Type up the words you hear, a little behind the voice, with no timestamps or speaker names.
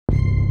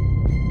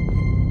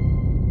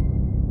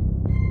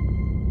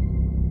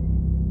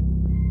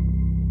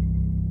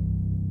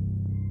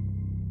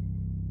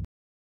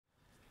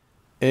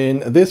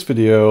In this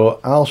video,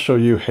 I'll show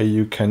you how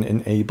you can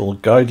enable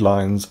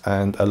guidelines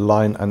and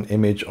align an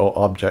image or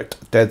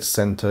object dead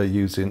center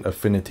using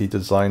Affinity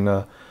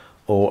Designer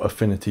or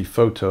Affinity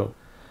Photo.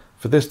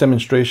 For this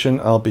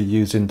demonstration, I'll be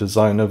using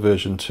Designer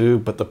version 2,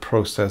 but the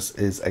process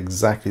is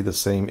exactly the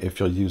same if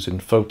you're using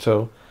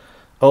Photo.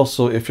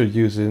 Also, if you're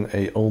using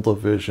an older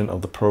version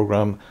of the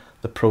program,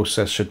 the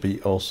process should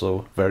be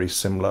also very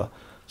similar.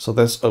 So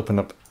let's open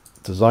up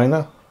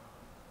Designer.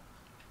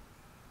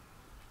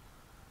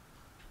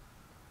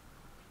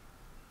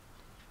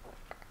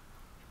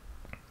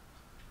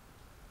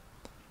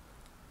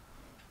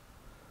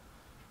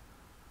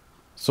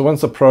 So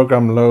once the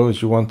program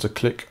loads, you want to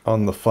click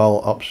on the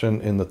file option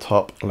in the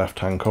top left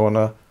hand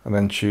corner and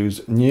then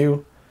choose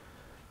new.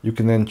 You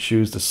can then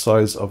choose the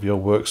size of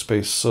your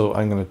workspace. So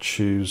I'm going to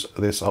choose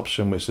this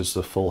option, which is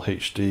the full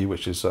HD,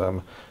 which is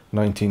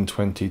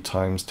 1920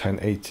 times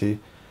 1080.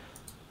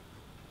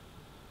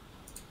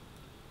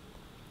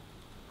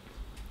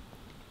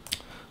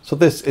 So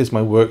this is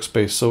my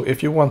workspace. So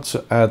if you want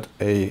to add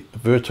a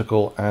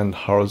vertical and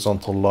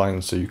horizontal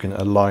line so you can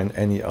align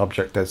any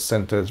object dead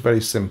center, it's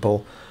very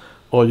simple.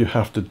 All you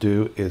have to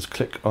do is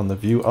click on the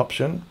view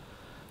option,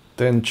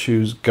 then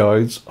choose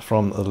guides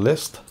from the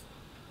list,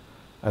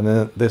 and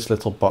then this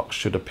little box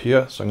should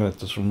appear. So I'm going to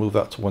just remove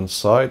that to one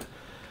side.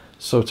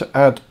 So to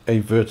add a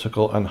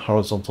vertical and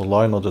horizontal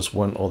line, or just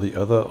one or the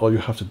other, all you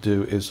have to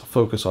do is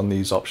focus on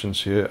these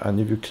options here, and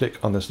if you click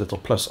on this little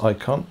plus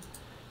icon,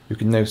 you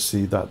can now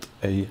see that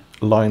a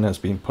line has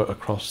been put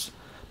across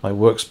my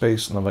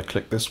workspace, and if I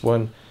click this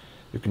one,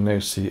 you can now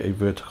see a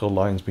vertical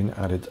line has been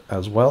added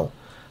as well.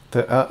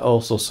 There are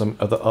also some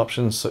other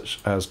options such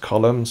as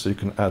columns, so you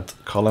can add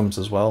columns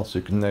as well. So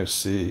you can now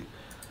see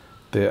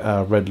there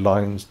are red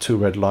lines, two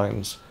red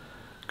lines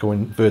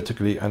going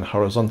vertically and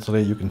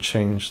horizontally. You can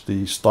change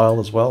the style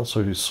as well.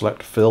 So if you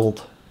select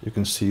filled, you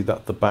can see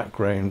that the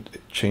background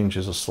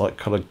changes a slight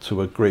color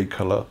to a gray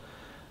color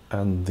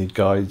and the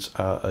guides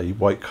are a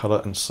white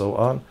color and so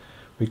on.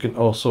 We can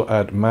also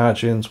add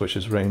margins, which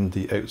is around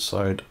the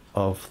outside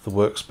of the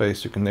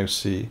workspace. You can now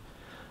see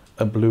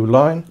a blue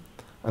line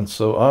and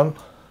so on.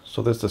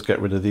 So let's just get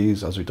rid of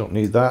these as we don't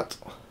need that.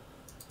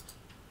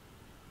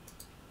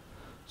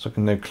 So I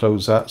can now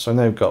close that. So I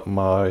now got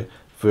my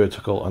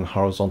vertical and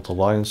horizontal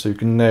lines. So you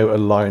can now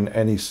align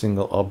any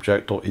single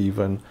object or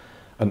even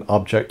an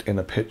object in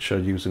a picture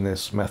using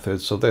this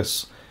method. So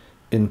this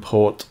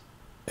import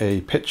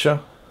a picture.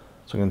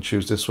 So I'm going to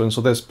choose this one.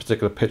 So this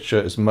particular picture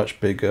is much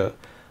bigger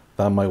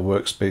than my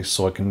workspace.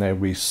 So I can now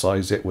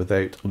resize it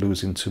without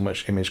losing too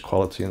much image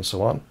quality and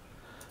so on.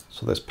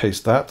 So let's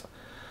paste that.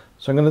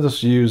 So I'm going to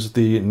just use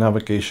the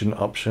navigation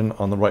option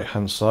on the right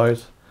hand side,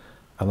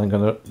 and I'm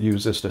going to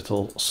use this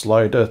little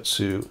slider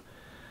to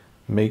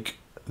make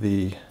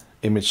the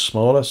image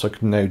smaller, so I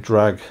can now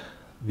drag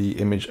the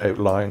image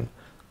outline.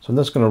 So I'm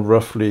just going to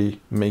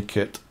roughly make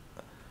it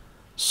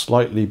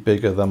slightly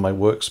bigger than my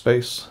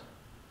workspace,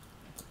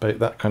 about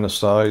that kind of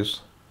size,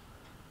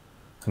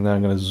 and now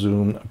I'm going to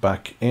zoom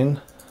back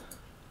in.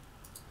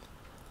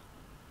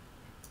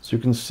 So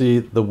you can see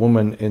the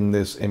woman in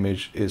this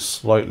image is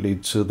slightly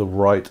to the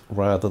right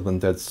rather than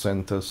dead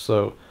center.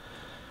 So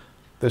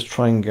let's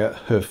try and get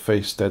her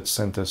face dead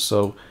center.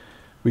 So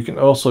we can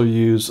also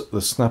use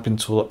the snapping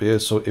tool up here.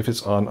 So if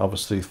it's on,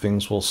 obviously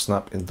things will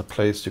snap into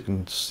place. You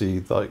can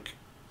see like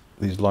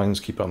these lines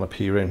keep on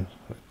appearing.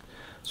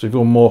 So if you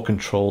want more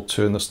control,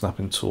 turn the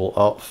snapping tool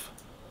off.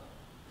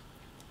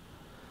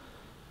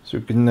 So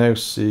you can now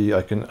see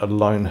I can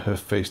align her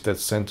face dead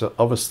center.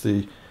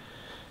 Obviously,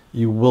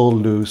 you will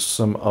lose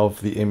some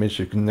of the image.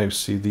 You can now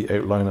see the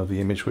outline of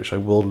the image, which I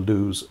will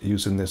lose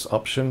using this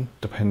option,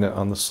 depending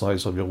on the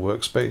size of your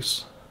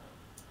workspace.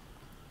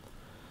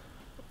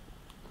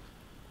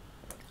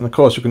 And of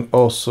course, you can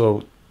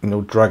also,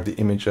 drag the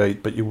image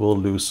out, but you will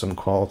lose some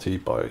quality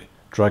by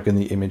dragging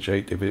the image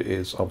out if it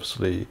is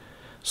obviously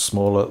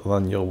smaller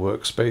than your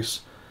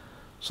workspace.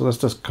 So let's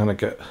just kind of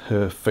get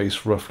her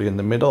face roughly in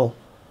the middle.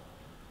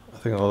 I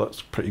think that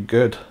looks pretty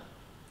good.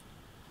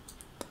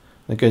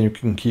 Again, you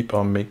can keep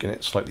on making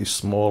it slightly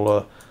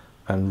smaller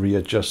and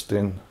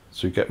readjusting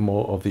so you get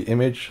more of the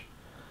image.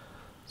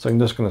 So I'm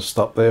just going to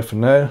stop there for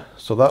now.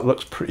 So that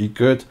looks pretty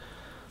good.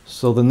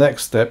 So the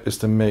next step is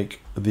to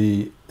make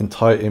the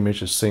entire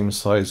image the same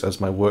size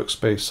as my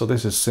workspace. So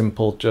this is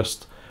simple.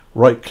 Just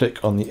right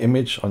click on the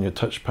image on your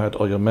touchpad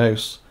or your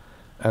mouse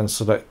and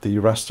select the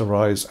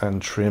rasterize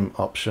and trim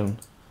option.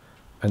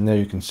 And now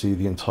you can see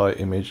the entire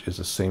image is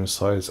the same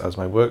size as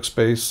my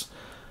workspace.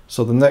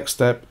 So the next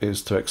step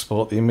is to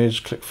export the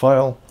image. Click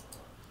File,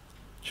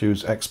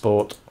 choose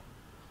Export,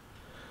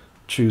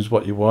 choose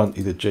what you want,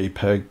 either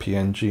JPEG,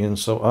 PNG and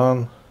so on.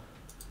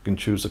 You can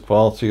choose the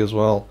quality as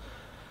well.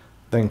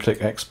 Then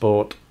click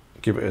Export,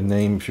 give it a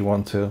name if you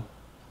want to.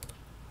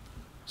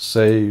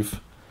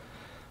 Save.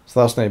 So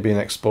that's now being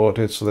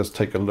exported. So let's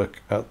take a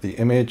look at the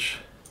image.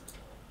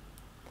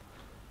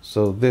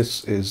 So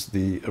this is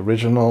the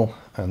original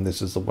and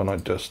this is the one I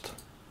just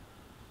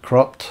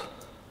cropped.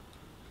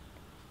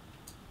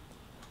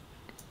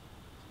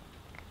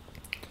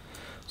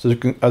 So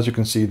as you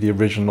can see, the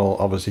original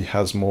obviously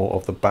has more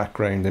of the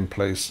background in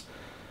place,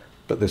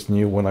 but this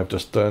new one I've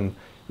just done,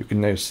 you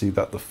can now see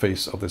that the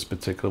face of this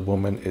particular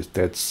woman is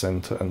dead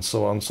center and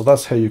so on. So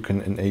that's how you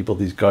can enable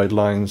these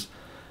guidelines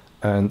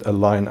and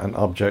align an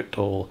object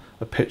or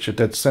a picture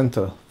dead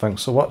center.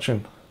 Thanks for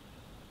watching.